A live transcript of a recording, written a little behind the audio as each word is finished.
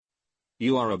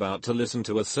You are about to listen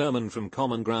to a sermon from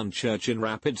Common Ground Church in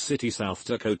Rapid City, South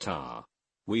Dakota.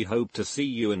 We hope to see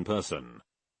you in person.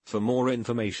 For more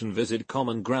information, visit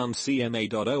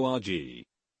commongroundcma.org.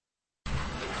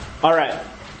 All right.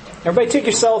 Everybody take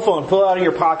your cell phone, pull it out of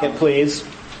your pocket, please.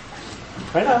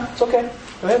 Right now, it's okay.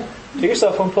 Go ahead. Take your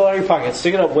cell phone, pull it out of your pocket.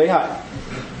 Stick it up way high.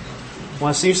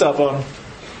 Want to see your cell phone.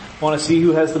 Want to see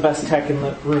who has the best tech in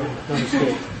the room. No, just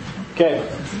kidding. Okay.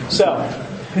 So,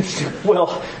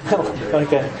 Will, I like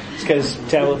that. This guy's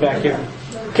tablet back here.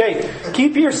 Okay,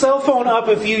 keep your cell phone up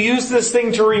if you use this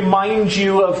thing to remind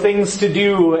you of things to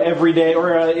do every day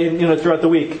or throughout the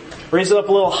week. Raise it up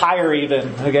a little higher even,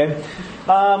 okay?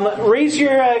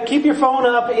 Keep your phone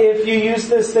up if you use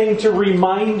this thing to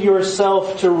remind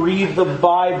yourself to read the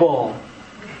Bible.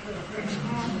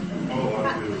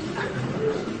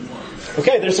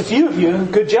 Okay, there's a few of you.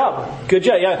 Good job. Good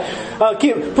job, yeah.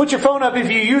 Put your phone up if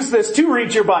you use this to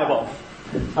read your Bible.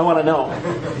 I want to know.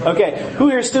 Okay, who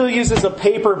here still uses a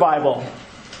paper Bible?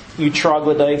 You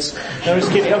troglodytes. No, I'm just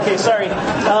kidding. Okay, sorry.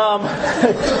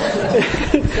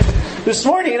 This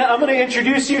morning, I'm going to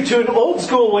introduce you to an old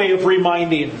school way of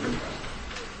reminding.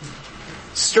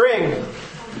 String.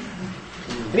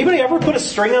 Anybody ever put a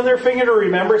string on their finger to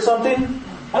remember something?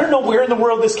 I don't know where in the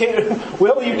world this came.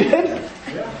 Will, you did?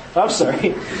 I'm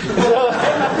sorry.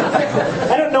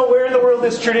 I don't know where in the world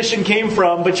this tradition came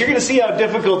from, but you're going to see how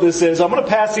difficult this is. I'm going to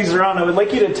pass these around. I would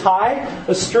like you to tie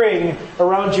a string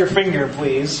around your finger,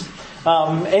 please.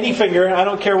 Any finger, I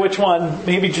don't care which one.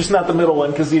 Maybe just not the middle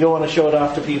one, because you don't want to show it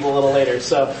off to people a little later.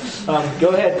 So go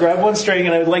ahead, grab one string,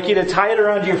 and I would like you to tie it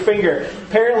around your finger.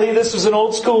 Apparently this was an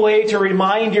old school way to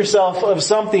remind yourself of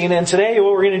something, and today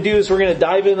what we're going to do is we're going to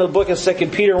dive into the book of 2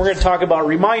 Peter, and we're going to talk about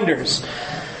reminders.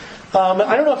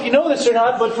 I don't know if you know this or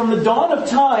not, but from the dawn of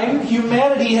time,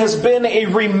 humanity has been a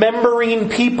remembering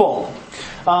people.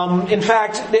 In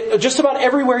fact, just about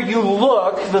everywhere you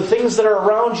look, the things that are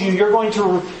around you, you're going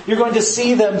to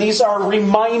see them. These are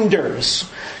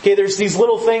reminders. Okay, there's these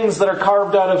little things that are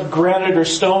carved out of granite or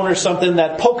stone or something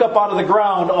that poke up out of the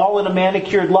ground, all in a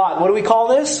manicured lot. What do we call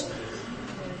this?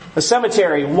 A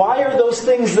cemetery. Why are those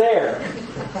things there?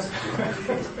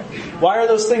 Why are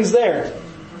those things there?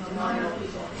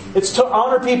 It's to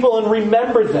honor people and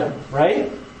remember them, right?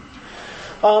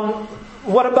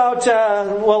 What about,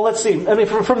 let's see. I mean,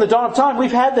 from the dawn of time,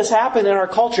 we've had this happen in our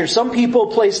culture. Some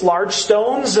people place large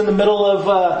stones in the middle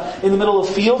of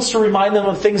fields to remind them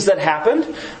of things that happened.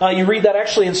 You read that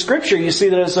actually in Scripture. You see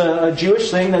that as a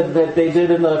Jewish thing that they did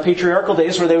in the patriarchal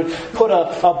days, where they would put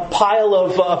a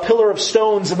pillar of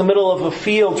stones in the middle of a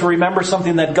field to remember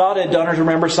something that God had done or to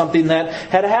remember something that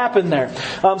had happened there.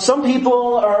 Some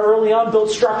people early on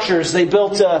built structures. They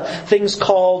built things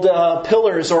called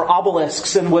pillars or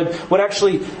obelisks, and would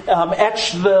actually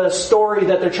etch the story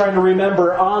that they're trying to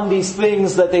remember on these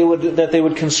things that they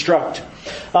would construct.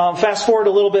 Fast forward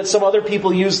a little bit, some other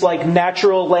people use like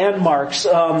natural landmarks.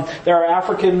 There are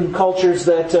African cultures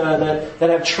that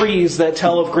have trees that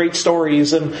tell of great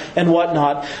stories and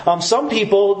whatnot. Some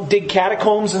people dig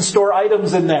catacombs and store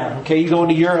items in there. Okay, you go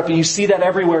into Europe and you see that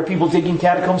everywhere. People digging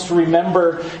catacombs to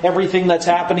remember everything that's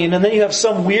happening. And then you have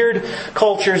some weird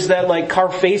cultures that like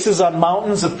carve faces on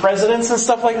mountains of presidents and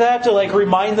stuff like that to like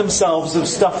remind themselves of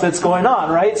stuff that's going on,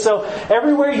 right? So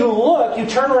everywhere you look, you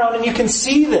turn around and you can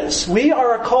see this. We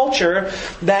are a culture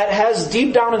that has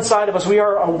deep down inside of us, we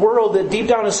are a world that deep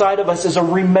down inside of us is a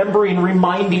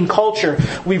reminding culture.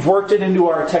 We've worked it into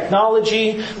our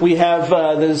technology. We have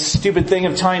this stupid thing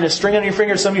of tying a string on your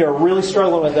finger. Some of you are really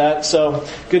struggling with that. So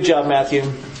good job,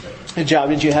 Matthew. Good job.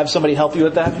 Did you have somebody help you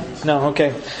with that? No?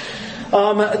 Okay.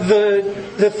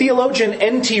 The theologian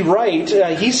N.T. Wright,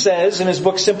 he says in his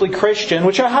book Simply Christian,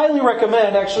 which I highly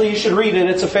recommend, actually you should read it,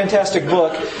 it's a fantastic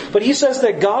book, but he says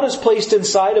that God has placed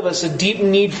inside of us a deep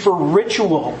need for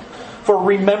ritual, for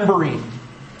remembering.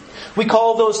 We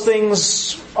call those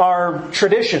things our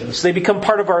traditions. They become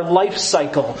part of our life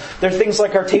cycle. They're things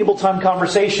like our table time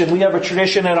conversation. We have a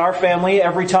tradition in our family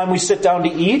every time we sit down to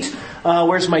eat.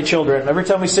 Where's my children? Every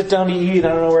time we sit down to eat, I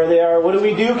don't know where they are. What do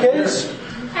we do, kids?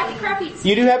 Happy crappies.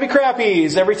 You do happy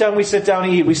crappies every time we sit down to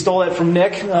eat. We stole that from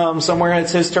Nick somewhere.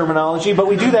 It's his terminology. But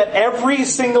we do that every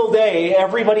single day.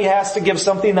 Everybody has to give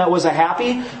something that was a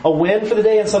win for the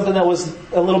day, and something that was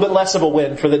a little bit less of a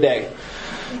win for the day.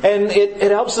 And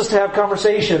it helps us to have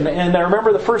conversation. And I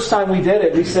remember the first time we did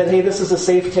it, we said, hey, this is a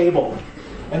safe table.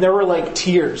 And there were like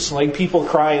tears, like people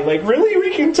crying, like, really?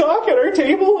 We can talk at our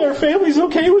table? Our family's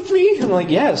okay with me? I'm like,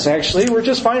 yes, actually, we're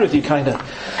just fine with you, kind of.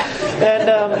 And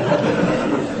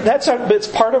it's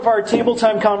part of our table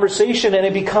time conversation, and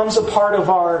it becomes a part of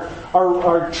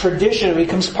our tradition. It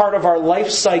becomes part of our life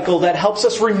cycle that helps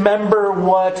us remember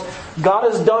what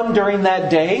God has done during that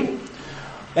day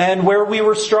and where we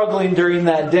were struggling during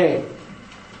that day.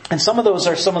 And some of those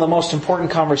are some of the most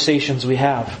important conversations we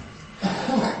have.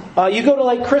 You go to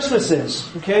like Christmases,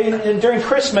 okay? And during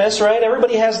Christmas, right,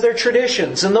 everybody has their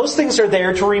traditions. And those things are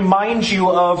there to remind you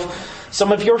of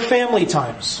some of your family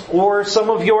times or some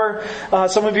of your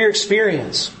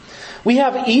experience. We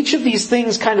have each of these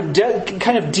things kind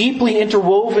of deeply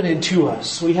interwoven into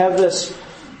us. We have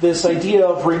this idea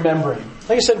of remembering.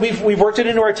 Like I said, we've worked it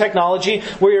into our technology.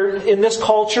 We're in this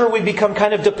culture, we've become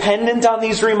kind of dependent on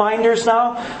these reminders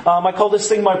now. I call this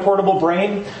thing my portable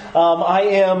brain. I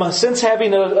am, since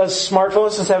having a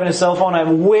smartphone, since having a cell phone,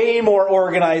 I'm way more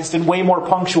organized and way more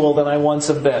punctual than I once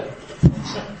have been.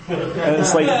 And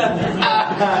it's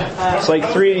like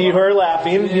three of you who are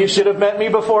laughing. You should have met me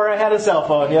before I had a cell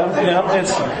phone.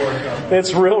 Yeah,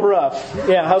 it's real rough.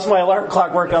 Yeah, how's my alarm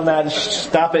clock work on that?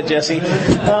 Stop it, Jesse. In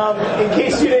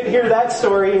case you didn't hear that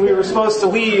story, we were supposed to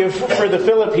leave for the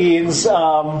Philippines.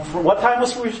 What time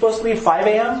was we supposed to leave? 5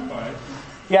 a.m.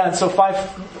 5. Yeah, and so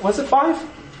 5. Was it 5?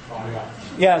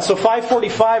 Yeah, so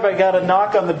 5:45, I got a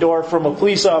knock on the door from a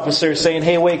police officer saying,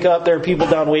 "Hey, wake up! There are people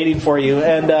down waiting for you."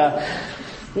 And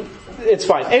it's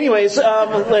fine. Anyways, we're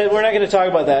not going to talk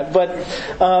about that.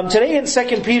 But today in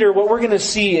 2 Peter, what we're going to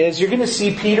see is you're going to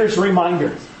see Peter's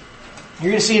reminder.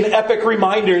 You're going to see an epic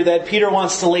reminder that Peter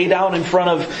wants to lay down in front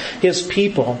of his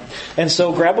people. And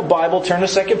so grab a Bible, turn to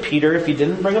 2 Peter. If you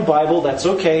didn't bring a Bible, that's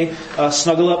okay.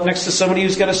 Snuggle up next to somebody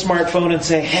who's got a smartphone and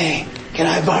say, "Hey, can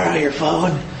I borrow your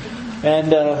phone?"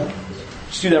 And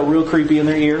just do that real creepy in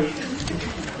their ear.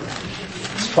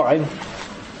 It's fine.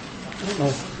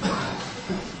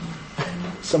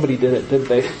 Somebody did it, didn't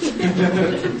they?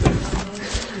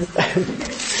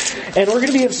 And we're going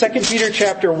to be in 2 Peter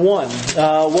chapter 1.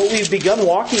 What we've begun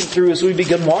walking through is we've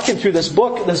begun walking through this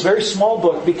book, this very small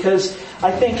book, because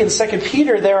I think in 2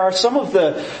 Peter there are some of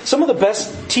the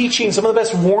best teachings, some of the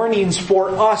best warnings for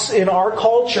us in our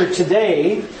culture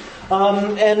today.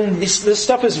 And this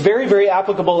stuff is very, very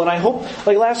applicable. And I hope,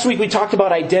 like last week we talked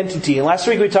about identity. And last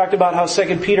week we talked about how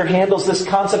 2 Peter handles this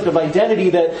concept of identity,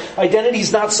 that identity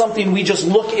is not something we just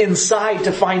look inside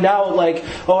to find out, like,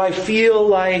 oh, I feel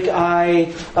like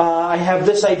I have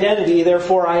this identity,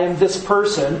 therefore I am this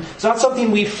person. It's not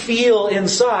something we feel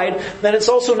inside. Then it's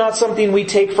also not something we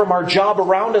take from our job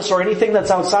around us or anything that's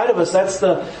outside of us. That's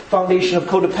the foundation of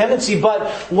codependency.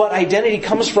 But what identity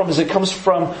comes from is it comes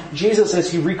from Jesus as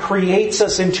He recreates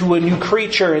us into a new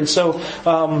creature. And so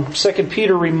 2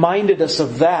 Peter reminded us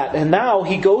of that. And now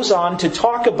he goes on to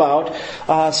talk about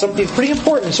something pretty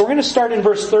important. So we're going to start in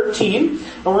verse 13.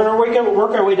 And we're going to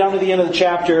work our way down to the end of the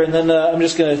chapter. And then I'm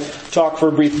just going to talk for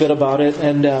a brief bit about it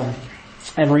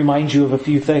and remind you of a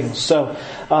few things. So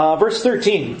verse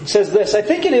 13 says this: "I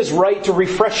think it is right to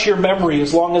refresh your memory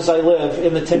as long as I live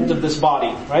in the tent of this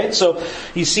body." Right? So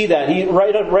you see that.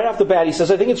 Right off the bat he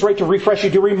says, "I think it's right to refresh you,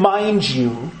 to remind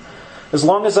you, as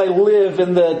long as I live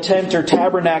in the tent or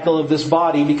tabernacle of this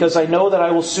body, because I know that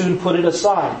I will soon put it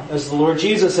aside, as the Lord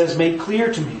Jesus has made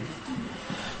clear to me."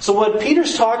 So what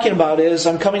Peter's talking about is,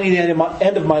 I'm coming to the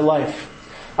end of my life.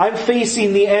 I'm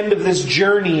facing the end of this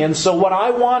journey. And so what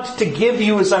I want to give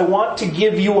you is I want to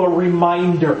give you a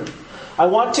reminder. I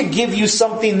want to give you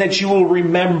something that you will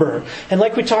remember. And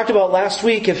like we talked about last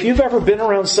week, if you've ever been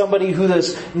around somebody who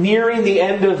is nearing the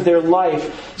end of their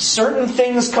life, certain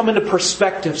things come into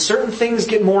perspective. Certain things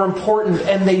get more important,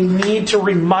 and they need to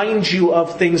remind you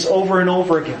of things over and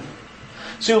over again.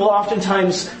 So you'll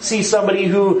oftentimes see somebody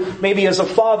who maybe as a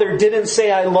father didn't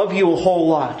say "I love you" a whole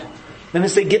lot. And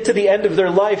as they get to the end of their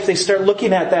life, they start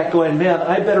looking at that going, "Man,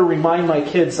 I better remind my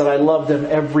kids that I love them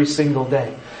every single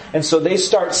day." And so they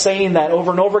start saying that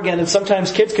over and over again. And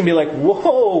sometimes kids can be like,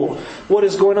 "Whoa, what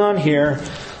is going on here?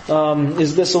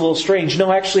 Is this a little strange?"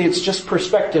 No, actually, it's just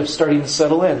perspective starting to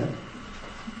settle in.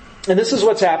 And this is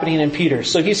what's happening in Peter.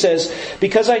 So he says,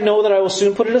 "Because I know that I will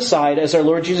soon put it aside, as our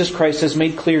Lord Jesus Christ has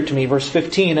made clear to me," verse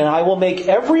 15, "and I will make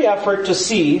every effort to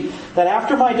see that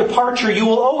after my departure you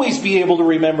will always be able to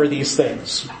remember these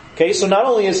things." Okay, so not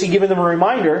only is he giving them a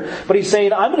reminder, but he's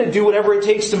saying, I'm going to do whatever it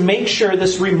takes to make sure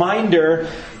this reminder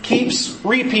keeps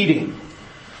repeating.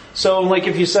 So like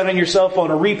if you set on your cell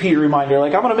phone a repeat reminder,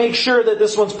 like I'm going to make sure that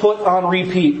this one's put on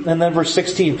repeat. And then verse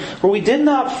 16, "For we did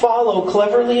not follow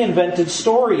cleverly invented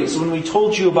stories when we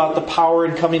told you about the power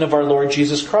and coming of our Lord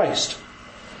Jesus Christ.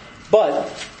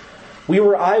 But we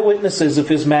were eyewitnesses of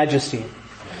His majesty.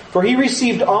 For he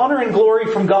received honor and glory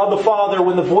from God the Father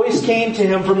when the voice came to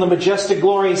him from the majestic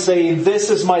glory, saying, This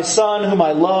is my Son whom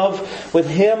I love. With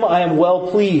him I am well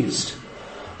pleased.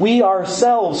 We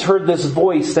ourselves heard this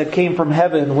voice that came from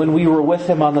heaven when we were with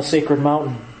him on the sacred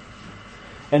mountain.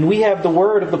 And we have the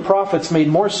word of the prophets made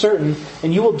more certain,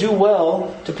 and you will do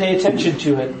well to pay attention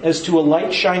to it, as to a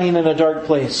light shining in a dark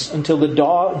place, until the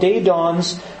day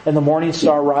dawns and the morning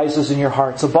star rises in your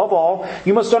hearts. Above all,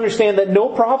 you must understand that no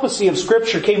prophecy of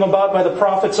Scripture came about by the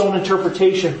prophet's own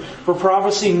interpretation, for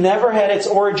prophecy never had its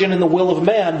origin in the will of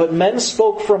man, but men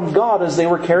spoke from God as they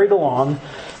were carried along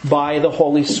by the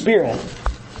Holy Spirit.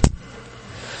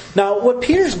 Now, what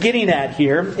Peter's getting at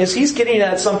here is he's getting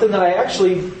at something that I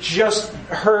actually just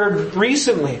heard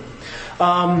recently.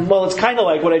 Well, it's kind of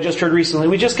like what I just heard recently.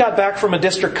 We just got back from a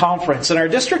district conference, and our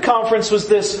district conference was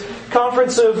this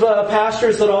conference of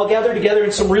pastors that all gathered together,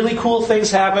 and some really cool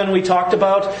things happened. We talked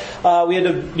about we had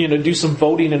to do some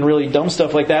voting and really dumb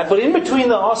stuff like that. But in between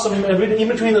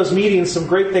those meetings, some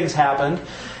great things happened.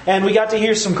 And we got to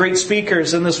hear some great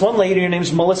speakers. And this one lady, her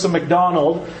name's Melissa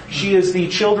McDonald. She is the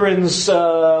children's,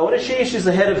 what is she? She's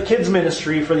the head of kids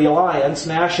ministry for the Alliance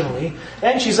nationally.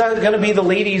 And she's going to be the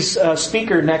ladies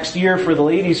speaker next year for the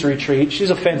ladies retreat. She's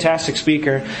a fantastic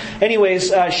speaker.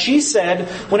 Anyways, she said,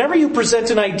 whenever you present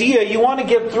an idea, you want to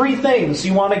give three things.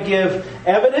 You want to give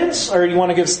evidence, or you want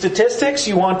to give statistics,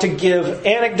 you want to give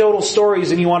anecdotal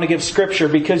stories, and you want to give scripture.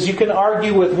 Because you can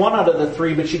argue with one out of the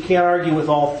three, but you can't argue with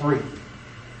all three.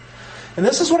 And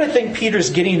this is what I think Peter's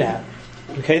getting at.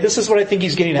 Okay, this is what I think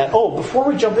he's getting at. Oh, before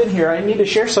we jump in here, I need to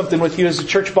share something with you as a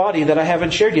church body that I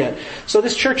haven't shared yet. So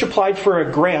this church applied for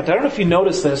a grant. I don't know if you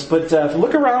noticed this, but if you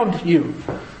look around you,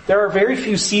 there are very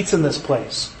few seats in this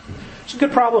place. It's a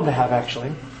good problem to have,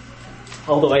 actually.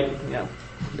 Although I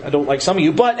don't like some of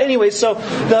you. But anyway, I'm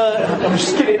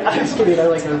just kidding. I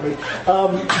like everybody.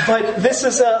 But this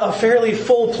is a fairly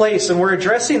full place, and we're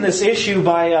addressing this issue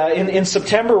by, in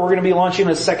September, we're going to be launching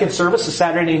a second service, a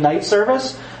Saturday night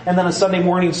service, and then a Sunday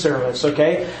morning service,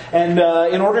 okay? And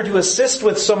in order to assist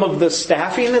with some of the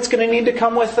staffing that's going to need to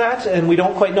come with that, and we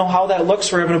don't quite know how that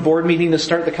looks, we're having a board meeting to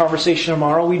start the conversation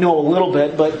tomorrow. We know a little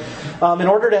bit, but in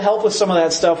order to help with some of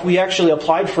that stuff, we actually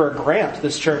applied for a grant,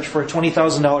 this church, for a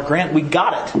 $20,000 grant. We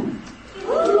got it.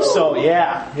 So,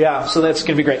 yeah, so that's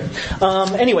going to be great.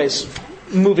 Anyways,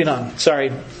 moving on.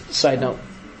 Sorry, side note.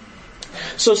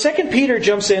 So 2 Peter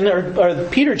jumps in, or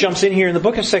Peter jumps in here in the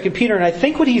book of 2 Peter, and I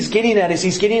think what he's getting at is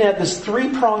he's getting at this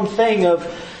three-pronged thing of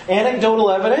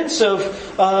anecdotal evidence,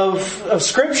 of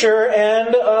scripture,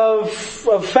 and of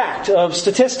fact, of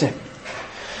statistic.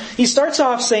 He starts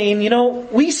off saying,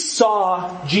 we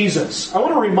saw Jesus. I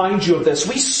want to remind you of this.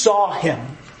 We saw Him.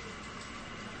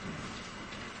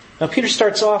 Now Peter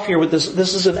starts off here with this.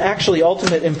 This is an actually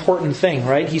ultimate important thing,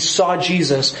 right? He saw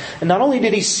Jesus. And not only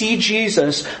did he see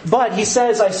Jesus, but he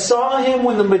says, I saw Him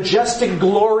when the majestic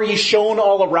glory shone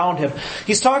all around Him.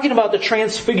 He's talking about the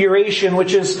transfiguration,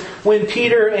 which is when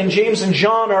Peter and James and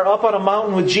John are up on a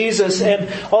mountain with Jesus, and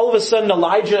all of a sudden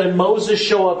Elijah and Moses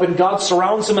show up, and God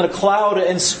surrounds them in a cloud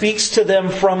and speaks to them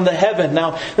from the heaven.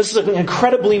 Now, this is an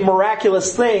incredibly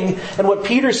miraculous thing, and what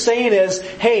Peter's saying is,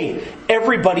 hey,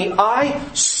 everybody, I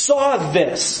saw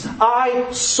this.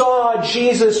 I saw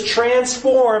Jesus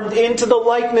transformed into the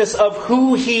likeness of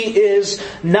who He is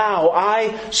now.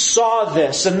 I saw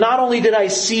this. And not only did I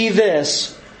see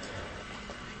this,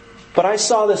 but I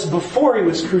saw this before He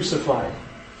was crucified,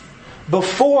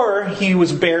 before He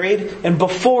was buried, and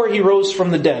before He rose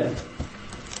from the dead.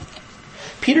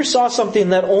 Peter saw something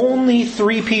that only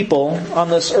 3 people on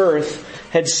this earth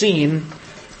had seen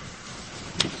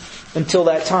until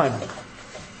that time.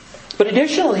 But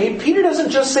additionally, Peter doesn't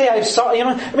just say, I saw,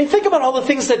 think about all the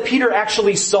things that Peter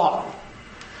actually saw.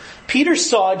 Peter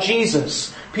saw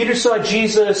Jesus. Peter saw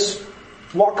Jesus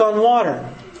walk on water.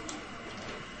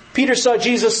 Peter saw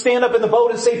Jesus stand up in the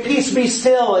boat and say, peace be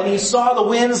still. And he saw the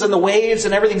winds and the waves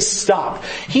and everything stop.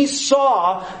 He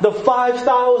saw the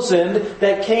 5,000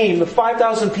 that came, the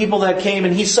 5,000 people that came,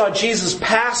 and he saw Jesus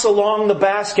pass along the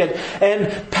basket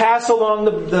and pass along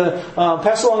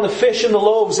the fish and the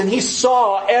loaves. And he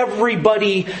saw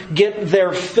everybody get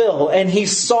their fill. And he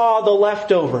saw the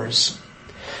leftovers.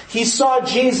 He saw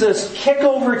Jesus kick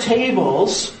over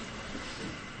tables.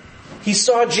 He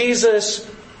saw Jesus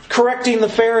correcting the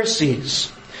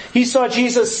Pharisees. He saw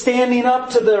Jesus standing up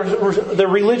to the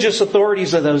religious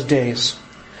authorities of those days.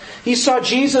 He saw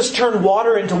Jesus turn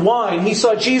water into wine. He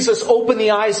saw Jesus open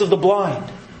the eyes of the blind.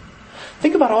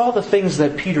 Think about all the things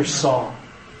that Peter saw.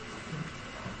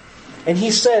 And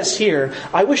he says here,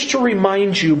 I wish to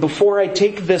remind you before I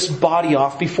take this body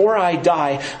off, before I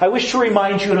die, I wish to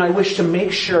remind you and I wish to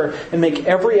make sure and make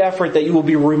every effort that you will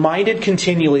be reminded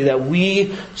continually that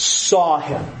we saw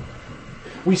Him.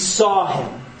 We saw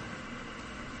Him.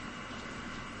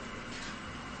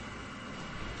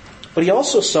 But he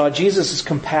also saw Jesus'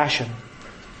 compassion.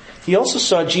 He also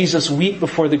saw Jesus weep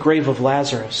before the grave of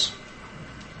Lazarus.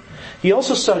 He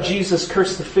also saw Jesus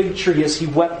curse the fig tree as He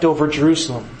wept over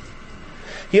Jerusalem.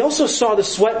 He also saw the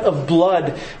sweat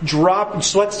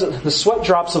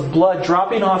drops of blood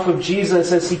dropping off of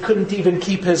Jesus as He couldn't even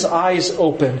keep His eyes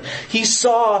open. He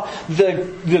saw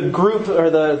the group or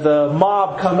the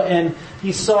mob come and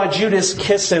He saw Judas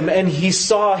kiss Him, and He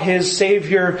saw His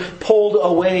Savior pulled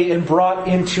away and brought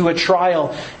into a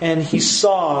trial, and He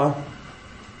saw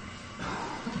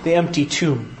the empty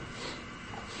tomb.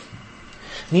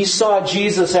 And He saw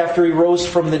Jesus after He rose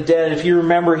from the dead. If you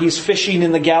remember, He's fishing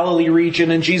in the Galilee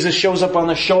region and Jesus shows up on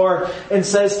the shore and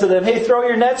says to them, hey, throw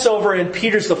your nets over. And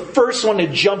Peter's the first one to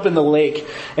jump in the lake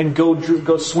and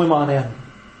go swim on in,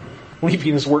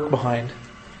 leaving his work behind.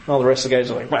 And all the rest of the guys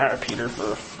are like, Peter.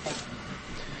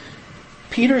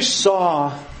 Peter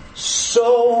saw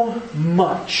so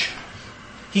much.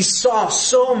 He saw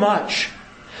so much.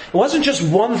 It wasn't just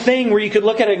one thing where you could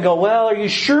look at it and go, well, are you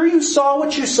sure you saw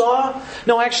what you saw?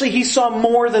 No, actually, he saw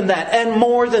more than that, and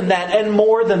more than that, and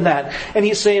more than that. And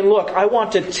he's saying, look, I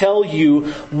want to tell you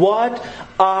what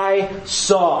I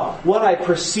saw, what I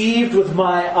perceived with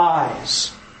my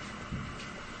eyes.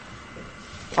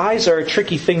 Eyes are a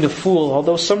tricky thing to fool,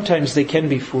 although sometimes they can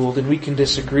be fooled, and we can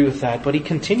disagree with that. But he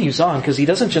continues on, because he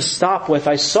doesn't just stop with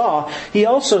I saw. He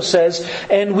also says,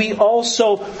 and we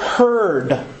also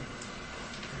heard.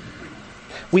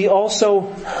 We also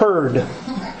heard.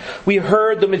 We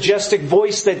heard the majestic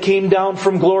voice that came down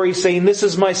from glory saying, this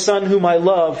is my Son whom I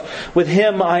love. With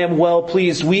Him I am well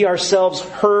pleased. We ourselves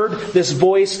heard this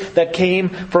voice that came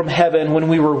from heaven when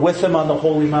we were with Him on the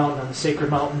holy mountain, on the sacred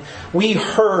mountain. We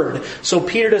heard. So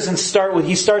Peter doesn't start with,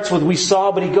 he starts with we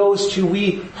saw, but he goes to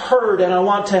we heard. And I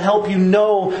want to help you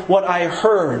know what I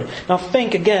heard. Now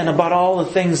think again about all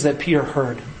the things that Peter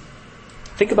heard.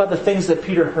 Think about the things that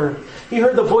Peter heard. He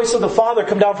heard the voice of the Father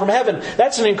come down from heaven.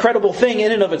 That's an incredible thing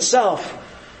in and of itself.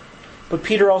 But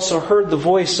Peter also heard the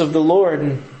voice of the Lord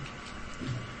and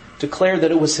declared that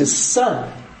it was His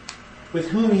Son with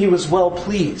whom He was well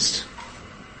pleased.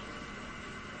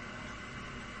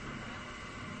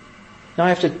 Now I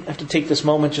have to take this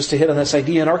moment just to hit on this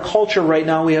idea. In our culture right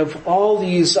now, we have all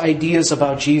these ideas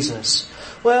about Jesus.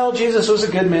 Well, Jesus was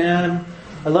a good man.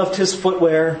 I loved His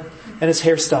footwear and His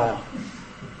hairstyle.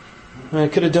 I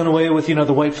could have done away with,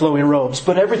 the white flowing robes,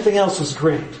 but everything else was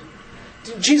great.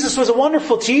 Jesus was a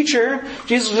wonderful teacher.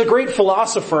 Jesus was a great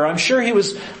philosopher. I'm sure He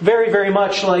was very, very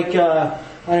much like,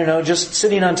 just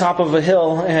sitting on top of a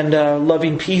hill and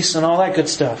loving peace and all that good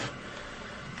stuff.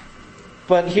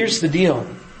 But here's the deal.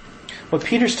 What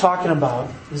Peter's talking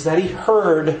about is that he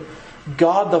heard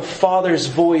God the Father's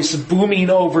voice booming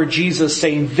over Jesus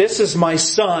saying, this is my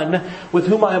Son with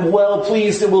whom I am well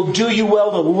pleased. It will do you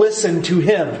well to listen to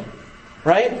Him.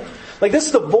 Right? Like this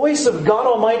is the voice of God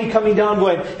Almighty coming down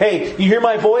going, hey, you hear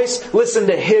my voice? Listen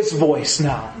to His voice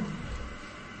now.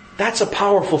 That's a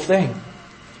powerful thing.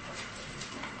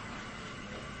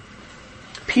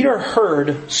 Peter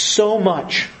heard so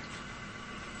much.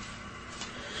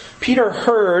 Peter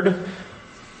heard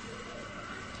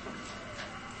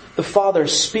the Father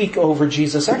speak over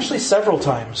Jesus, actually several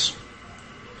times.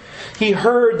 He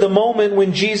heard the moment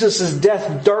when Jesus'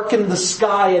 death darkened the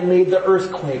sky and made the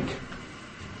earth quake.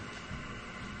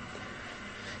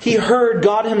 He heard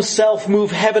God Himself move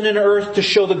heaven and earth to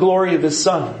show the glory of His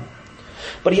Son.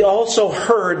 But He also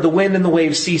heard the wind and the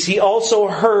waves cease. He also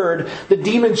heard the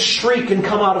demons shriek and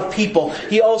come out of people.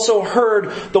 He also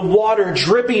heard the water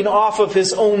dripping off of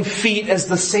His own feet as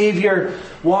the Savior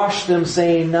washed them,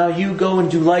 saying, now you go and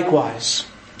do likewise.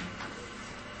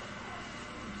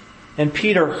 And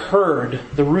Peter heard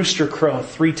the rooster crow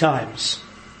 3 times.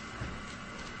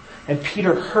 And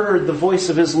Peter heard the voice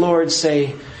of his Lord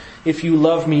say, if you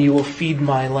love me, you will feed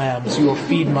my lambs. You will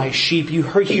feed my sheep. He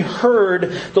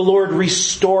heard the Lord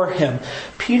restore him.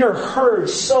 Peter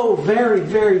heard so very,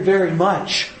 very, very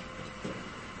much.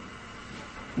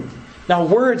 Now,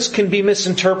 words can be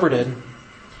misinterpreted.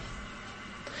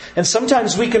 And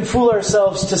sometimes we can fool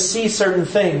ourselves to see certain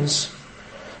things.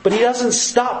 But He doesn't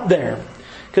stop there.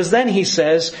 Because then he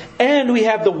says, and we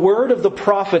have the word of the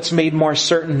prophets made more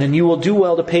certain, and you will do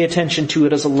well to pay attention to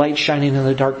it as a light shining in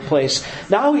a dark place.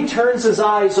 Now he turns his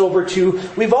eyes over to,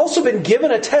 we've also been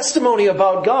given a testimony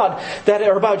about God,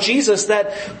 or about Jesus,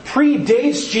 that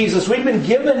predates Jesus. We've been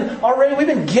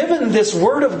given this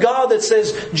word of God that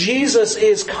says Jesus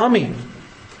is coming.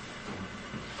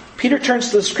 Peter turns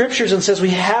to the Scriptures and says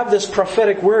we have this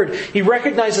prophetic word. He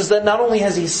recognizes that not only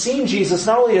has he seen Jesus,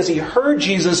 not only has he heard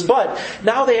Jesus, but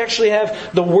now they actually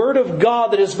have the word of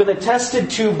God that has been attested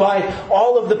to by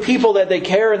all of the people that they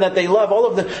care and that they love, all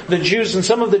of the Jews and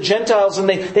some of the Gentiles, and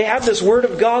they have this word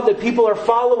of God that people are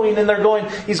following, and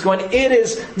he's going,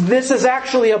 this is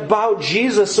actually about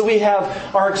Jesus. So we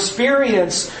have our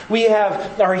experience, we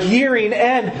have our hearing,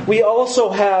 and we also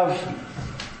have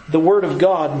the Word of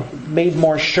God made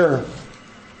more sure.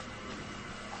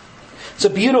 It's a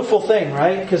beautiful thing,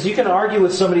 right? Because you can argue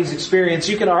with somebody's experience,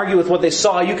 you can argue with what they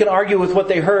saw, you can argue with what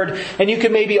they heard, and you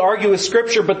can maybe argue with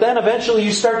Scripture, but then eventually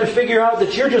you start to figure out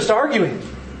that you're just arguing.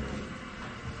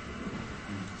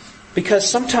 Because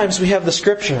sometimes we have the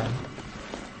Scripture,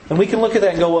 and we can look at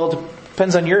that and go, well, it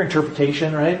depends on your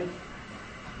interpretation, right?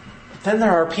 Then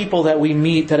there are people that we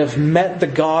meet that have met the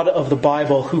God of the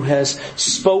Bible, who has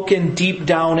spoken deep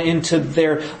down into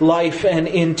their life and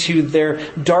into their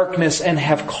darkness and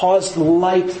have caused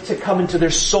light to come into their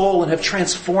soul and have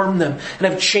transformed them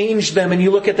and have changed them. And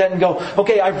you look at that and go,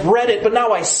 okay, I've read it, but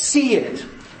now I see it.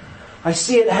 I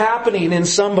see it happening in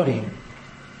somebody.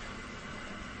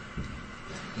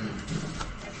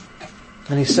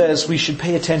 And he says we should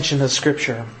pay attention to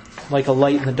Scripture like a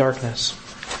light in the darkness.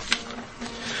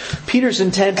 Peter's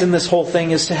intent in this whole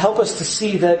thing is to help us to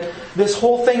see that this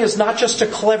whole thing is not just a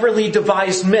cleverly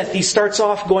devised myth. He starts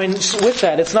off going with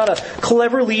that. It's not a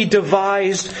cleverly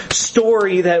devised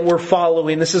story that we're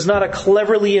following. This is not a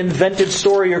cleverly invented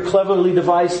story or cleverly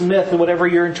devised myth, or whatever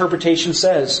your interpretation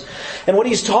says. And what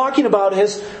he's talking about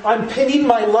is, I'm pinning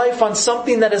my life on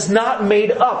something that is not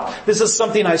made up. This is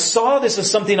something I saw, this is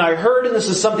something I heard, and this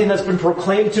is something that's been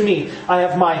proclaimed to me. I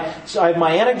have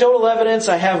my anecdotal evidence,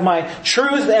 I have my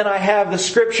truth, and I have the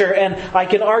Scripture, and I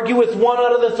can argue with one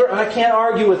out of the three. I can't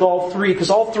argue with all three, because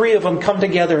all three of them come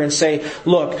together and say,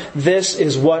 look, this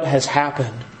is what has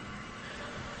happened.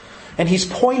 And he's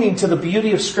pointing to the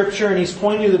beauty of Scripture, and he's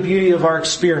pointing to the beauty of our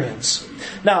experience.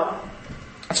 Now,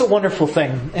 it's a wonderful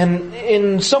thing. And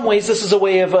in some ways, this is a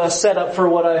way of a setup for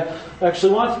what I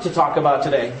actually wanted to talk about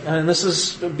today. And this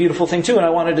is a beautiful thing too, and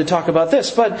I wanted to talk about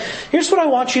this. But here's what I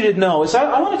want you to know, is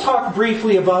I want to talk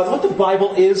briefly about what the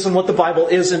Bible is and what the Bible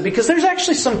isn't, because there's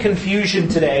actually some confusion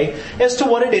today as to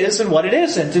what it is and what it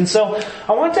isn't. And so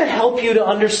I want to help you to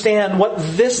understand what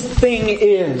this thing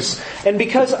is. And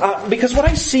because what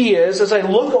I see is, as I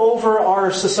look over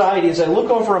our society, as I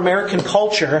look over American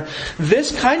culture,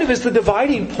 this kind of is the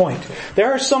dividing point.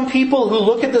 There are some people who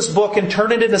look at this book and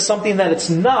turn it into something that it's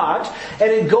not, and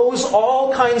it goes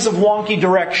all kinds of wonky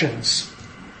directions.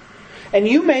 And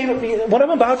what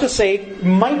I'm about to say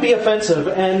might be offensive,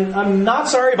 and I'm not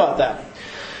sorry about that.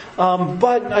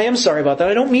 But I am sorry about that.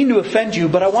 I don't mean to offend you,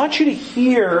 but I want you to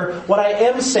hear what I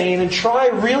am saying and try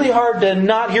really hard to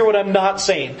not hear what I'm not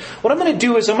saying. What I'm going to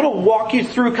do is I'm going to walk you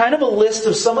through kind of a list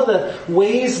of some of the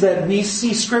ways that we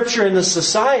see Scripture in this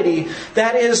society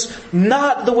that is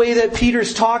not the way that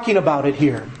Peter's talking about it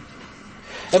here.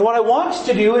 And what I want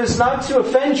to do is not to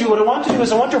offend you. What I want to do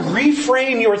is I want to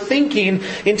reframe your thinking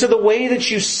into the way that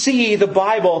you see the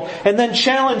Bible, and then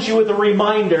challenge you with a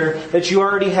reminder that you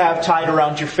already have tied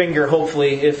around your finger,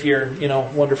 hopefully, if you're,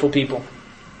 wonderful people.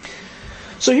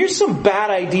 So here's some bad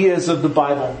ideas of the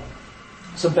Bible.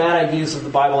 Some bad ideas of the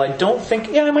Bible. I don't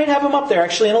think, I might have them up there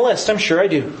actually in a list. I'm sure I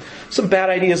do. Some bad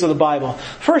ideas of the Bible.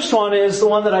 First one is the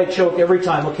one that I choke every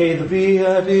time. Okay, the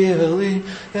B-I-B-L-E.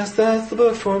 Yes, that's the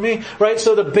book for me. Right,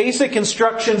 so the basic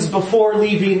instructions before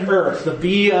leaving Earth. The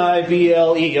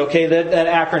B-I-B-L-E. Okay, that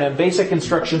acronym. Basic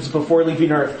instructions before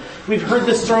leaving Earth. We've heard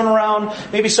this thrown around.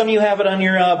 Maybe some of you have it on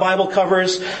your Bible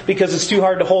covers because it's too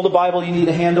hard to hold a Bible. You need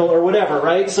a handle or whatever,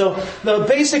 right? So the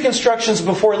basic instructions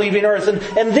before leaving Earth.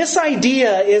 And this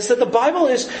idea is that the Bible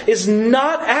is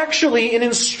not actually an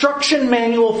instruction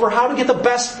manual for how to get the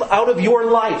best out of your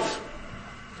life.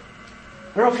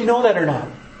 I don't know if you know that or not.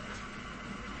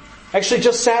 I actually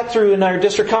just sat through, in our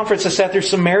district conference, I sat through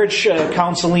some marriage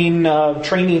counseling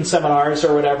training seminars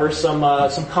or whatever, some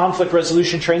conflict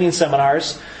resolution training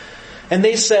seminars. And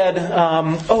they said,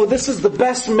 this is the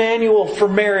best manual for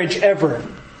marriage ever.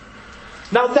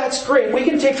 Now that's great. We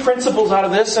can take principles out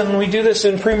of this, and we do this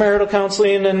in premarital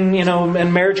counseling and,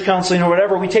 and marriage counseling or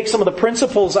whatever. We take some of the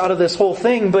principles out of this whole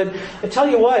thing, but I tell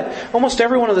you what, almost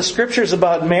every one of the scriptures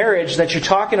about marriage that you're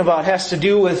talking about has to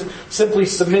do with simply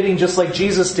submitting just like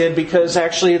Jesus did, because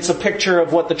actually it's a picture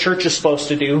of what the church is supposed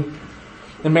to do.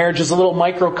 And marriage is a little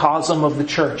microcosm of the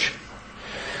church.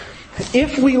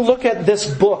 If we look at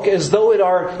this book as though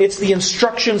it's the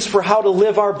instructions for how to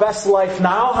live our best life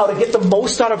now, how to get the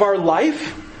most out of our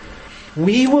life,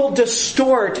 we will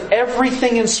distort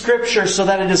everything in Scripture so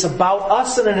that it is about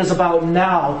us and it is about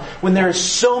now, when there is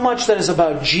so much that is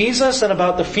about Jesus and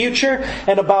about the future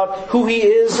and about who He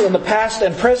is in the past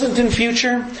and present and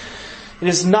future. It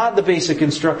is not the basic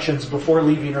instructions before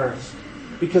leaving earth.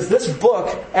 Because this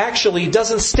book actually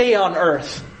doesn't stay on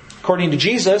earth, according to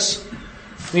Jesus.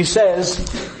 He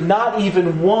says, not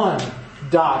even one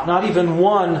dot, not even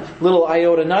one little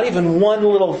iota, not even one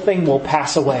little thing will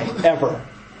pass away, ever.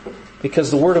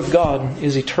 Because the Word of God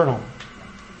is eternal.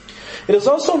 It is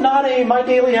also not a My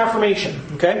Daily Affirmation.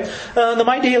 Okay, the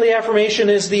My Daily Affirmation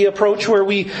is the approach where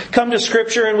we come to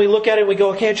Scripture and we look at it and we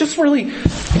go, okay, I just really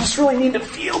need to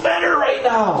feel better right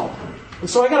now. And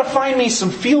so I got to find me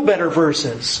some feel better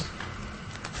verses.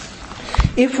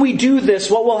 If we do this,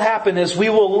 what will happen is we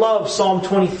will love Psalm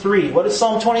 23. What is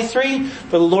Psalm 23?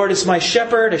 For the Lord is my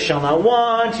shepherd, I shall not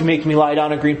want. You make me lie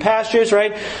down in green pastures,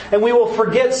 right? And we will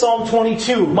forget Psalm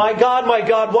 22. My God,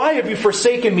 why have you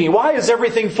forsaken me? Why is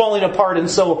everything falling apart and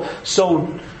so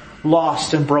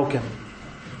lost and broken?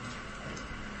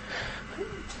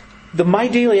 The My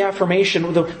Daily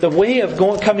Affirmation, the way of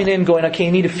coming in going, okay,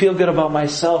 I need to feel good about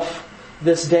myself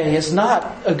this day, is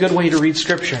not a good way to read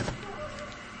Scripture.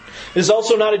 It is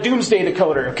also not a doomsday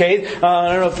decoder, okay? I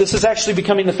don't know if this is actually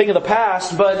becoming the thing of the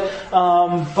past, but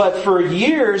for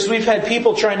years we've had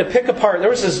people trying to pick apart. There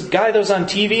was this guy that was on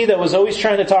TV that was always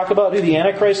trying to talk about who the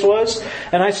Antichrist was,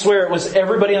 and I swear it was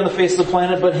everybody on the face of the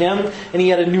planet but him, and he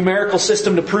had a numerical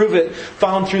system to prove it,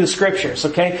 found through the Scriptures,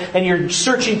 okay? And you're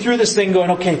searching through this thing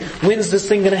going, okay, when's this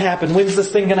thing going to happen? When's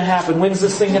this thing going to happen? When's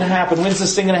this thing going to happen? When's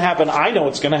this thing going to happen? I know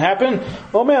it's going to happen.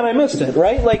 Oh man, I missed it,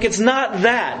 right? Like, it's not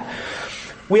that.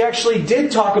 We actually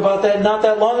did talk about that not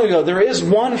that long ago. There is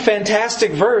one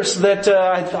fantastic verse that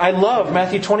I love,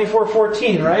 Matthew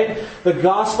 24:14, right? The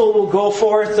gospel will go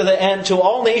forth to the end, to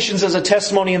all nations as a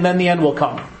testimony, and then the end will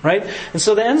come, right? And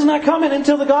so the end's not coming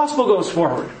until the gospel goes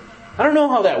forward. I don't know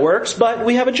how that works, but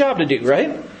we have a job to do,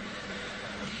 right?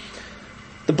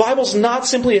 The Bible's not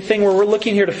simply a thing where we're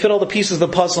looking here to fit all the pieces of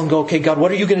the puzzle and go, okay, God,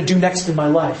 what are you going to do next in my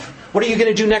life? What are you going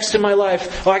to do next in my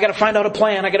life? Oh, I got to find out a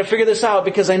plan. I got to figure this out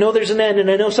because I know there's an end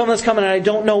and I know something's coming and I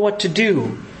don't know what to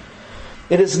do.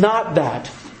 It is not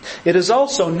that. It is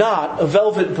also not a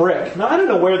velvet brick. Now, I don't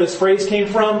know where this phrase came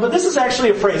from, but this is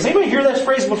actually a phrase. Anybody hear this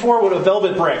phrase before? What a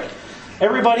velvet brick?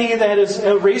 Everybody that is,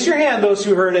 raise your hand, those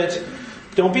who heard it.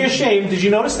 Don't be ashamed. Did you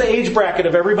notice the age bracket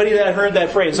of everybody that heard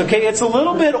that phrase? Okay, it's a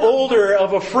little bit older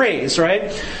of a phrase, right?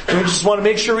 We just want to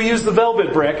make sure we use the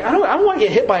velvet brick. I don't want to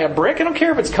get hit by a brick. I don't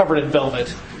care if it's covered in velvet.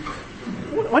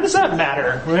 Why does that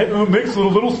matter, right? Oh, it makes it a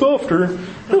little softer.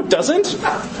 No, it doesn't.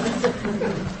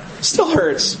 It still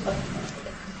hurts.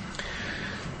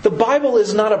 The Bible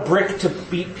is not a brick to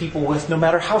beat people with, no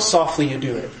matter how softly you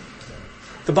do it.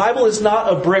 The Bible is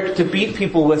not a brick to beat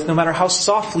people with, no matter how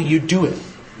softly you do it.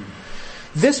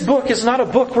 This book is not a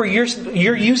book where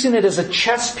you're using it as a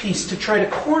chess piece to try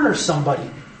to corner somebody.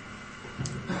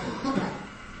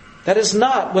 That is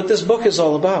not what this book is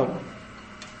all about.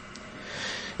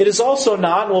 It is also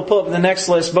not, and we'll pull up the next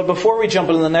list, but before we jump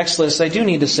into the next list, I do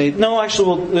need to say,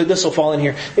 this will fall in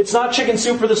here. It's not chicken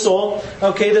soup for the soul.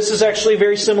 Okay, this is actually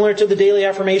very similar to the daily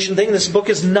affirmation thing.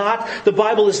 The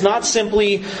Bible is not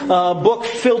simply a book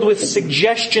filled with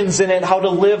suggestions in it how to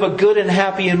live a good and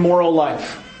happy and moral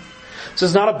life. This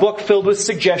is not a book filled with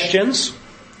suggestions.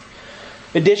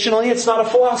 Additionally, it's not a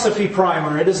philosophy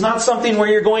primer. It is not something where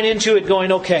you're going into it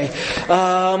going, okay,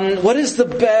 what is the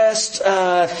best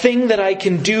thing that I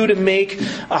can do to make...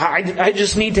 I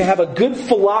just need to have a good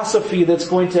philosophy that's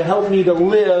going to help me to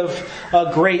live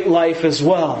a great life as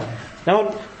well.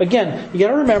 Now, again, you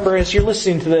got to remember as you're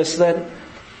listening to this that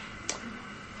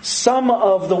some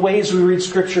of the ways we read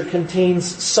Scripture contains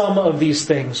some of these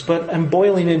things, but I'm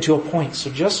boiling into a point,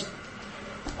 so just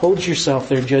hold yourself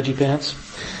there, judgy pants.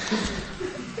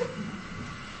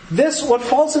 What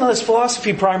falls into this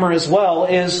philosophy primer as well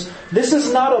is, this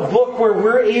is not a book where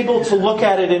we're able to look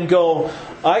at it and go,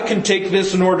 I can take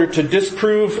this in order to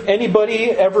disprove anybody,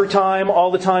 every time,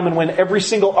 all the time, and win every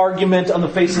single argument on the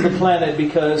face of the planet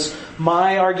because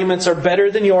my arguments are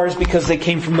better than yours because they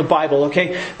came from the Bible,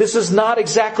 okay? This is not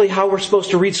exactly how we're supposed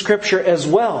to read Scripture as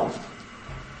well.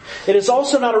 It is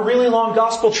also not a really long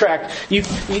gospel tract.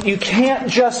 You can't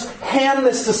just hand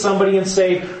this to somebody and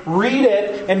say, read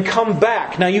it and come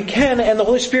back. Now you can, and the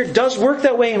Holy Spirit does work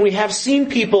that way, and we have seen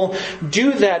people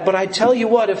do that. But I tell you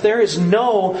what, if there is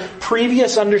no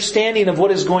previous understanding of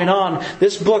what is going on,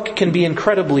 this book can be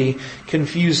incredibly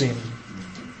confusing.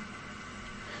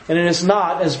 And it is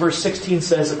not, as verse 16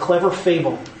 says, a clever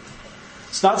fable.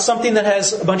 It's not something that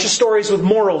has a bunch of stories with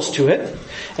morals to it.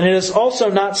 And it is also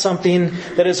not something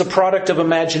that is a product of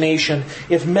imagination.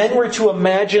 If men were to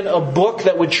imagine a book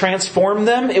that would transform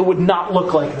them, it would not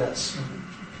look like this.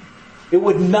 It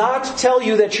would not tell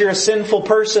you that you're a sinful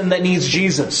person that needs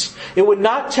Jesus. It would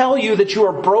not tell you that you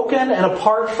are broken and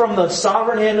apart from the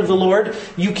sovereign hand of the Lord,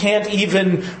 you can't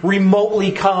even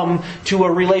remotely come to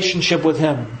a relationship with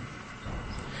Him.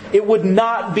 It would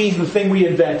not be the thing we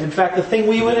invent. In fact, the thing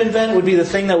we would invent would be the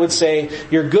thing that would say,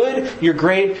 you're good, you're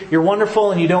great, you're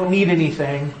wonderful, and you don't need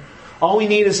anything. All we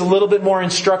need is a little bit more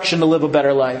instruction to live a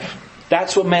better life.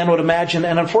 That's what man would imagine,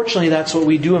 and unfortunately that's what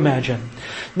we do imagine.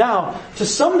 Now, to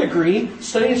some degree,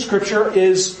 studying Scripture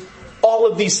is all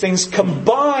of these things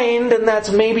combined, and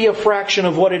that's maybe a fraction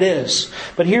of what it is.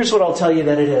 But here's what I'll tell you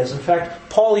that it is. In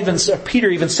fact, Peter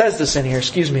even says this in here,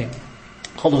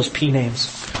 all those P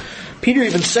names. Peter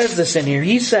even says this in here.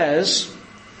 He says,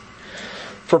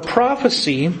 for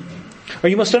prophecy, or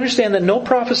you must understand that no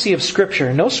prophecy of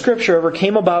Scripture, no Scripture ever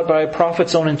came about by a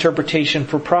prophet's own interpretation,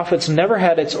 for prophecy never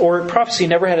had its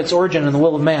origin in the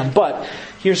will of man. But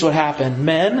here's what happened.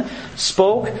 Men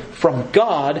spoke from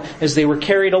God as they were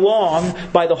carried along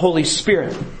by the Holy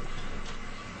Spirit.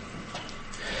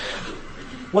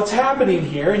 What's happening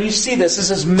here, and you see this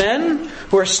is men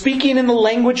who are speaking in the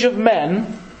language of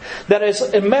men, that is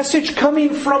a message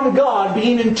coming from God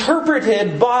being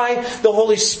interpreted by the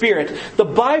Holy Spirit. The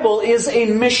Bible is a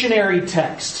missionary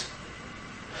text.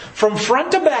 From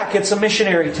front to back, it's a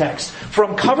missionary text.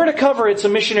 From cover to cover, it's a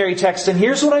missionary text. And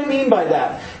here's what I mean by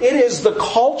that. It is the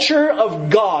culture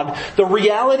of God, the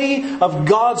reality of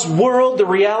God's world, the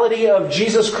reality of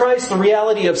Jesus Christ, the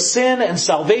reality of sin and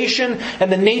salvation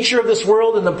and the nature of this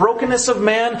world and the brokenness of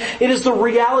man. It is the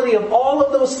reality of all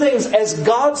of those things as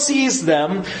God sees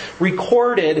them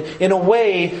recorded in a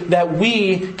way that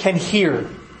we can hear.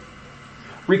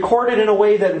 Recorded in a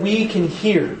way that we can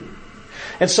hear.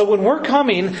 And so when we're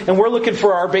coming and we're looking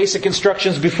for our basic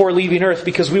instructions before leaving earth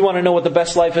because we want to know what the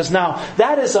best life is now,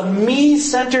 that is a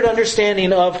me-centered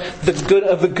understanding of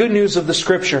the good news of the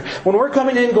Scripture. When we're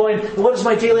coming in going, what is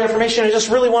my daily affirmation? I just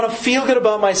really want to feel good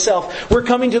about myself. We're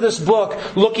coming to this book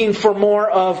looking for more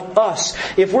of us.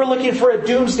 If we're looking for a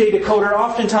doomsday decoder,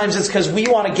 oftentimes it's because we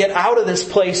want to get out of this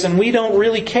place and we don't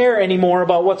really care anymore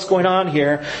about what's going on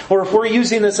here. Or if we're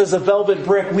using this as a velvet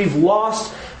brick, we've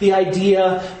lost the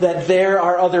idea that there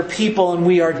are other people and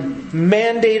we are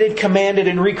mandated, commanded,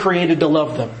 and recreated to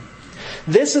love them.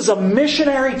 This is a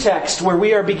missionary text where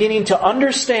we are beginning to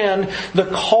understand the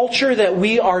culture that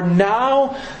we are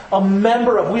now a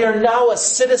member of. We are now a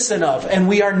citizen of. And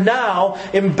we are now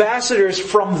ambassadors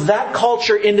from that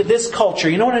culture into this culture.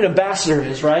 You know what an ambassador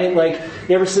is, right? Like,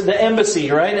 you ever see the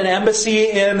embassy, right? An embassy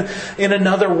in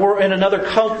another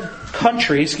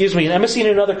country, an embassy in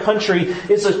another country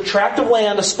is a tract of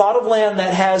land, a spot of land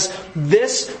that has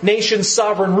this nation's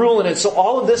sovereign rule in it. So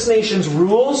all of this nation's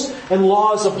rules and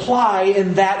laws apply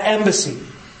in that embassy.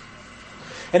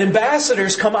 And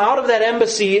ambassadors come out of that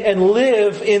embassy and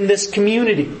live in this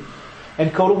community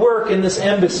and go to work in this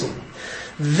embassy.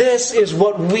 This is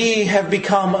what we have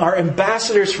become, our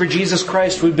ambassadors for Jesus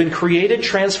Christ. We've been created,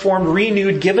 transformed,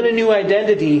 renewed, given a new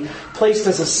identity, placed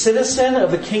as a citizen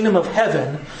of the kingdom of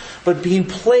heaven, but being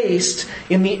placed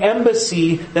in the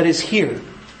embassy that is here.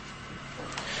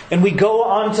 And we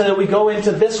go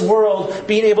into this world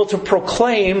being able to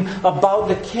proclaim about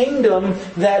the kingdom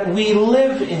that we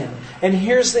live in. And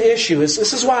here's the issue.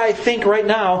 This is why I think right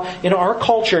now in our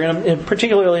culture, and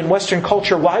particularly in Western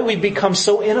culture, why we've become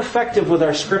so ineffective with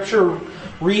our Scripture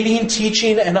reading,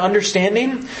 teaching, and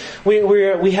understanding. We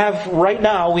have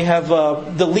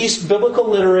the least biblical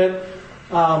literate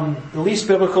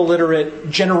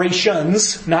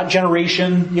generations, not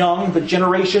generation young, but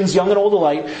generations young and old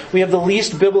alike. We have the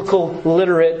least biblical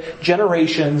literate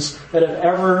generations that have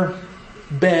ever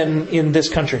been in this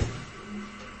country.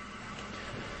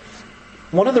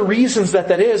 One of the reasons that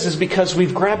is because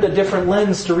we've grabbed a different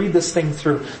lens to read this thing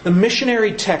through. The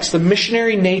missionary text, the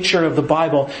missionary nature of the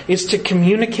Bible is to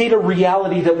communicate a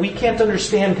reality that we can't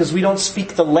understand because we don't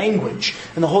speak the language.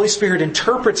 And the Holy Spirit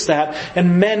interprets that,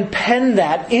 and men pen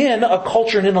that in a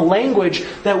culture and in a language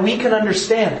that we can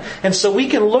understand. And so we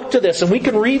can look to this and we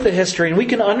can read the history and we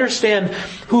can understand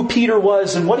who Peter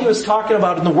was and what he was talking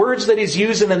about and the words that he's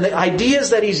using and the ideas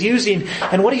that he's using.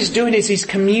 And what he's doing is he's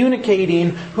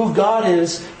communicating who God is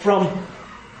from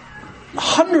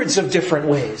hundreds of different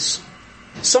ways.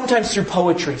 Sometimes through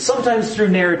poetry, sometimes through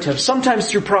narrative,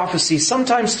 sometimes through prophecy,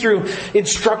 sometimes through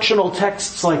instructional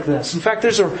texts like this. In fact,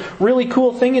 there's a really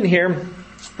cool thing in here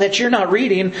that you're not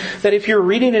reading, that if you're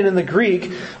reading it in the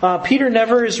Greek, Peter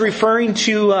never is referring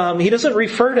to, he doesn't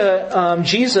refer to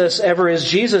Jesus ever as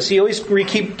Jesus. He always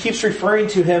keeps referring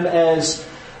to him as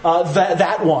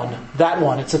that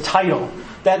one. It's a title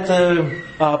that the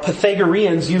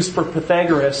Pythagoreans used for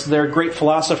Pythagoras, their great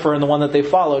philosopher and the one that they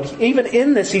followed. Even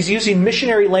in this, he's using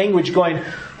missionary language going,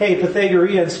 hey,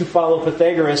 Pythagoreans who follow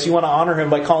Pythagoras, you want to honor him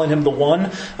by calling him the one?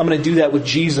 I'm going to do that with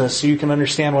Jesus so you can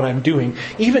understand what I'm doing.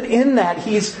 Even in that,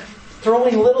 he's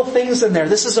throwing little things in there.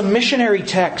 This is a missionary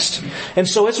text. And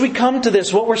so as we come to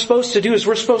this, what we're supposed to do is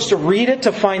we're supposed to read it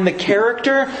to find the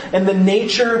character and the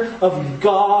nature of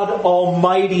God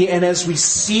Almighty. And as we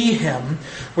see Him,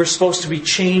 we're supposed to be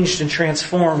changed and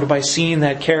transformed by seeing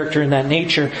that character and that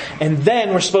nature. And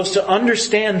then we're supposed to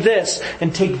understand this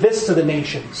and take this to the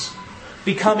nations.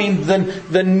 Becoming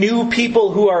the new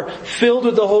people who are filled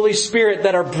with the Holy Spirit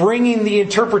that are bringing the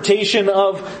interpretation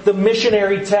of the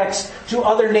missionary text to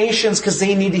other nations because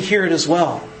they need to hear it as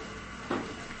well.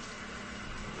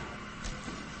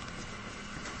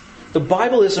 The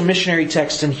Bible is a missionary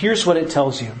text, and here's what it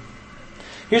tells you.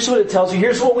 Here's what it tells you.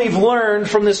 Here's what we've learned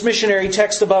from this missionary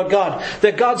text about God.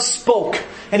 That God spoke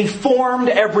and He formed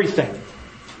everything.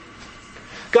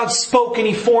 God spoke and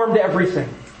He formed everything.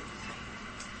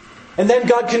 And then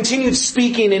God continued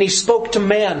speaking and He spoke to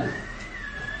man.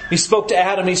 He spoke to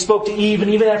Adam, He spoke to Eve,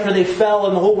 and even after they fell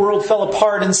and the whole world fell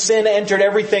apart and sin entered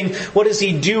everything, what does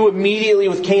He do immediately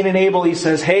with Cain and Abel? He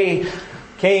says, hey,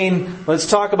 Cain, let's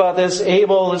talk about this.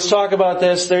 Abel, let's talk about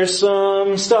this. There's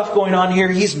some stuff going on here.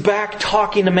 He's back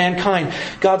talking to mankind.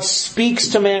 God speaks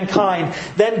to mankind.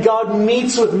 Then God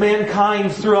meets with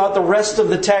mankind throughout the rest of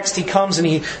the text. He comes and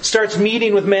He starts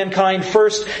meeting with mankind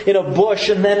first in a bush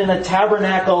and then in a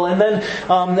tabernacle. And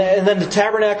then the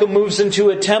tabernacle moves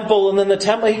into a temple. And then the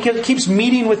temple, He keeps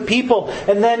meeting with people.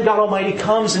 And then God Almighty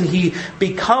comes and He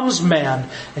becomes man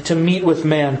to meet with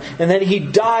man. And then He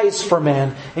dies for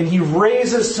man. And He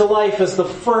raises to life as the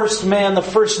first man, the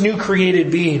first new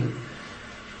created being.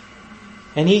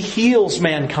 And He heals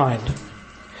mankind.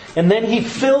 And then He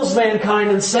fills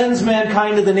mankind and sends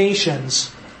mankind to the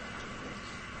nations.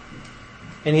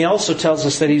 And He also tells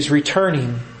us that He's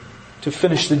returning to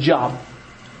finish the job.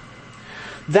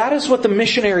 That is what the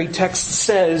missionary text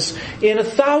says in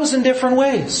 1,000 different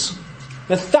ways.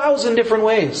 1,000 different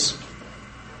ways.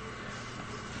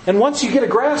 And once you get a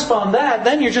grasp on that,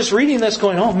 then you're just reading this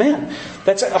going, oh man,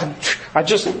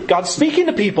 God's speaking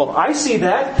to people. I see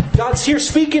that. God's here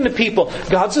speaking to people.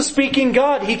 God's a speaking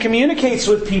God. He communicates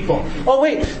with people. Oh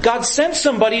wait, God sent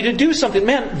somebody to do something.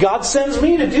 Man, God sends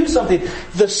me to do something.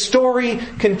 The story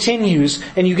continues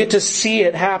and you get to see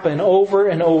it happen over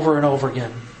and over and over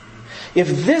again.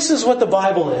 If this is what the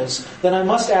Bible is, then I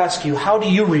must ask you, how do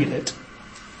you read it?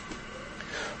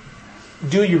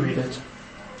 Do you read it?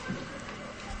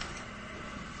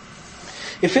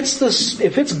 If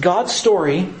it's God's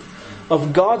story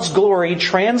of God's glory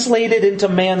translated into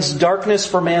man's darkness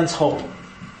for man's hope,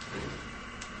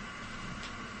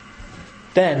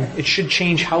 then it should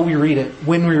change how we read it,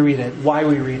 when we read it, why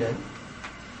we read it.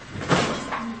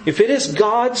 If it is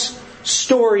God's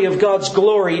story of God's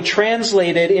glory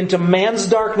translated into man's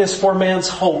darkness for man's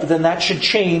hope, then that should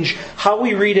change how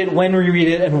we read it, when we read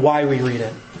it, and why we read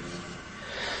it.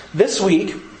 This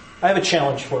week, I have a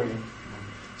challenge for you.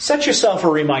 Set yourself a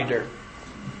reminder.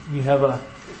 You have a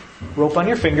rope on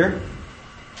your finger,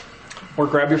 or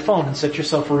grab your phone and set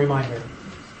yourself a reminder.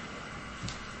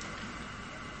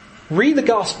 Read a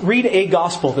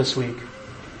gospel this week.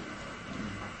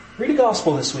 Read a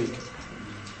gospel this week.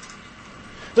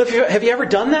 Have you ever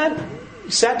done that?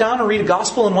 You sat down and read a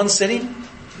gospel in one sitting?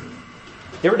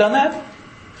 You ever done that?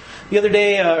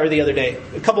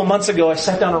 A couple months ago, I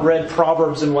sat down and read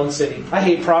Proverbs in one sitting. I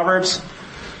hate Proverbs.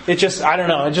 It just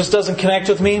doesn't connect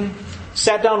with me.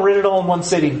 Sat down, read it all in one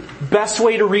sitting. Best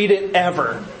way to read it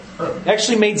ever.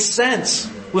 Actually made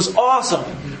sense. Was awesome.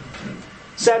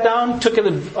 Sat down, took it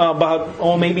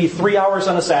about maybe 3 hours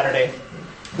on a Saturday,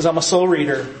 because I'm a slow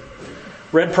reader.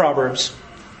 Read Proverbs.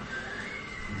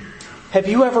 Have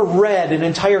you ever read an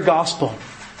entire gospel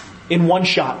in one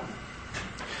shot?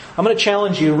 I'm going to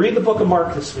challenge you. Read the book of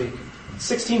Mark this week.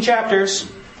 16 chapters,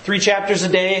 3 chapters a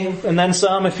day, and then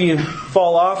some if you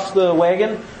fall off the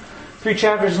wagon. 3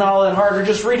 chapters, not all that hard, or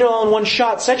just read it all in one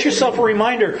shot. Set yourself a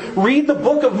reminder. Read the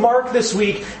book of Mark this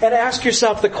week and ask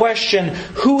yourself the question,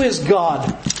 who is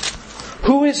God?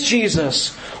 Who is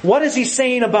Jesus? What is He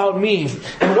saying about me?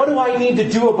 And what do I need to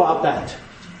do about that?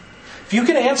 If you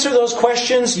can answer those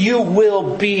questions, you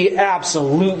will be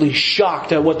absolutely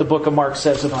shocked at what the book of Mark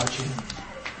says about you,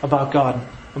 about God,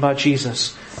 about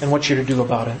Jesus, and what you're to do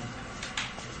about it.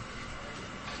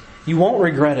 You won't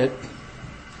regret it.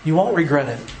 You won't regret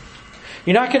it.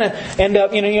 You're not going to end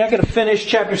up, you're not going to finish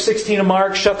chapter 16 of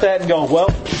Mark, shut that and go, well,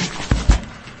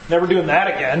 never doing that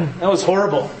again. That was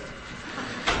horrible.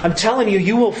 I'm telling you,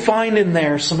 you will find in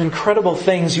there some incredible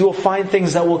things. You will find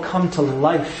things that will come to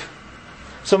life.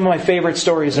 Some of my favorite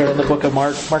stories are in the book of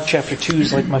Mark. Mark chapter 2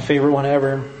 is like my favorite one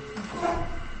ever.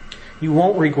 You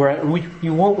won't regret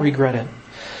it.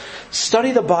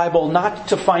 Study the Bible not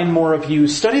to find more of you.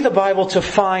 Study the Bible to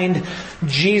find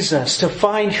Jesus, to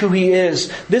find who He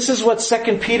is. This is what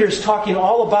 2 Peter is talking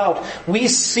all about. We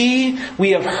see,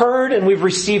 we have heard, and we've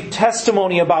received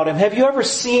testimony about Him. Have you ever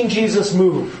seen Jesus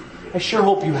move? I sure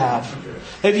hope you have.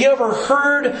 Have you ever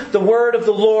heard the word of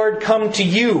the Lord come to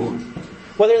you?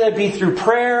 Whether that be through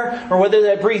prayer or whether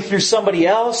that be through somebody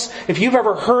else. If you've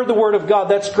ever heard the Word of God,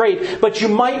 that's great. But you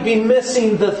might be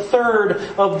missing the third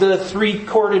of the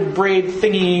 3-corded braid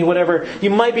thingy, whatever. You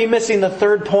might be missing the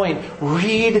third point.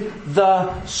 Read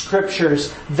the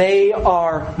Scriptures. They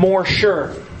are more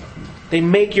sure. They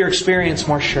make your experience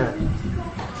more sure.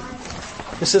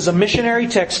 This is a missionary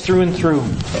text through and through.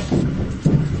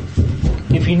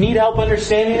 If you need help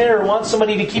understanding it or want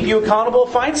somebody to keep you accountable,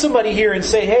 find somebody here and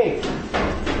say, hey,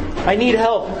 I need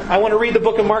help. I want to read the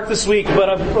book of Mark this week, but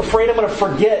I'm afraid I'm going to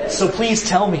forget, so please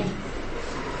tell me.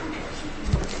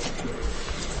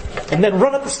 And then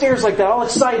run up the stairs like that, all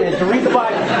excited to read the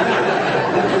Bible.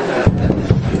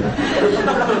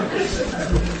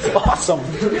 Awesome.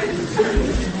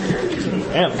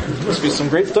 Man, there must be some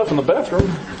great stuff in the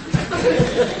bathroom.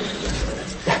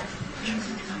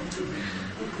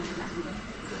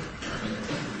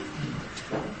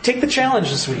 Take the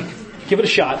challenge this week. Give it a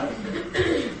shot.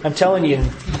 I'm telling you,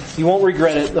 you won't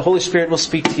regret it. The Holy Spirit will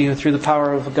speak to you through the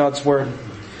power of God's Word.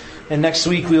 And next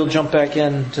week we'll jump back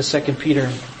into 2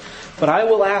 Peter. But I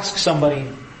will ask somebody,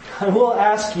 I will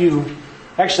ask you,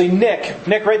 actually Nick,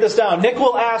 write this down. Nick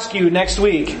will ask you next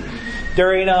week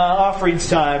during offerings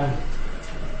time,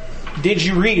 did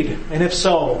you read? And if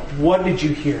so, what did you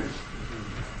hear?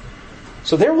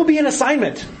 So there will be an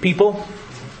assignment, people.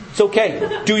 It's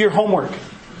okay. Do your homework.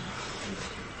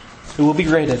 It will be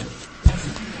graded.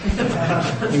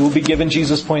 You will be given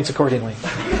Jesus points accordingly.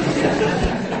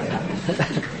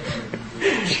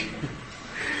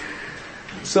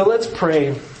 So let's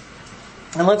pray.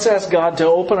 And let's ask God to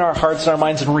open our hearts and our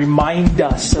minds and remind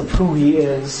us of who He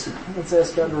is. Let's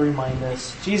ask God to remind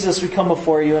us. Jesus, we come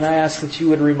before You and I ask that You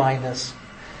would remind us.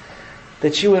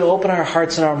 That You would open our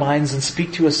hearts and our minds and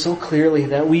speak to us so clearly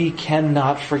that we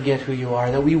cannot forget who You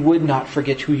are, that we would not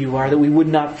forget who You are, that we would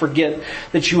not forget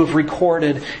that You have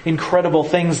recorded incredible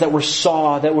things that were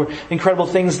saw, that were incredible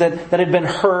things that had been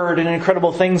heard, and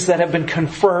incredible things that have been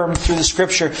confirmed through the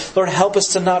Scripture. Lord, help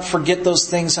us to not forget those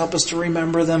things. Help us to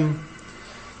remember them.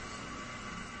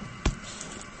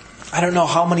 I don't know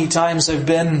how many times I've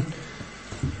been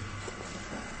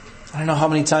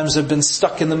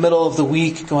stuck in the middle of the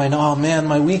week going, oh man,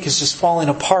 my week is just falling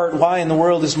apart. Why in the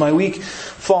world is my week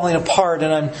falling apart?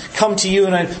 And I'm come to You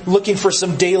and I'm looking for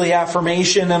some daily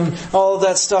affirmation and all of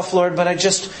that stuff, Lord, but I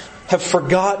just have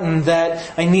forgotten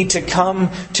that I need to come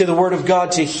to the Word of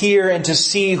God to hear and to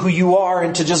see who You are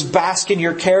and to just bask in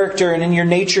Your character and in Your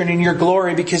nature and in Your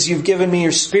glory because You've given me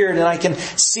Your Spirit and I can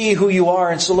see who You are.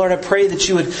 And so Lord, I pray that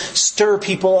You would stir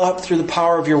people up through the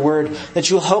power of Your Word, that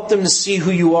You will help them to see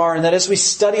who You are, and that as we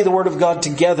study the Word of God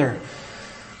together,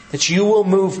 that You will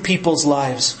move people's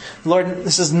lives. Lord,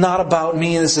 this is not about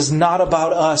me. This is not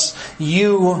about us.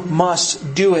 You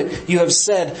must do it. You have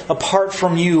said, apart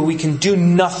from You, we can do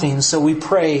nothing. So we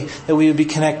pray that we would be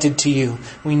connected to You.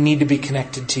 We need to be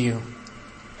connected to You.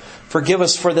 Forgive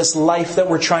us for this life that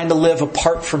we're trying to live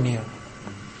apart from You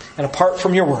and apart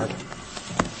from Your Word.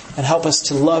 And help us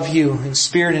to love You in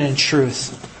spirit and in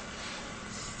truth,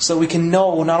 so that we can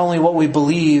know not only what we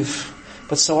believe,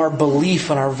 but so our belief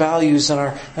and our values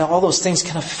and all those things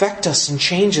can affect us and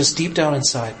change us deep down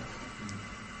inside.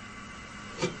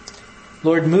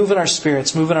 Lord, move in our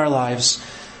spirits, move in our lives.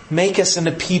 Make us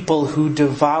into people who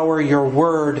devour your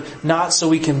word, not so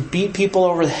we can beat people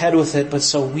over the head with it, but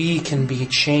so we can be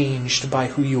changed by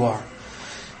who you are.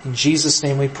 In Jesus'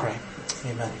 name we pray.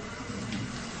 Amen.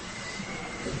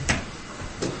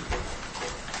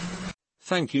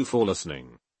 Thank you for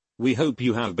listening. We hope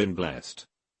you have been blessed.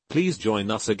 Please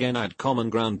join us again at Common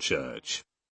Ground Church.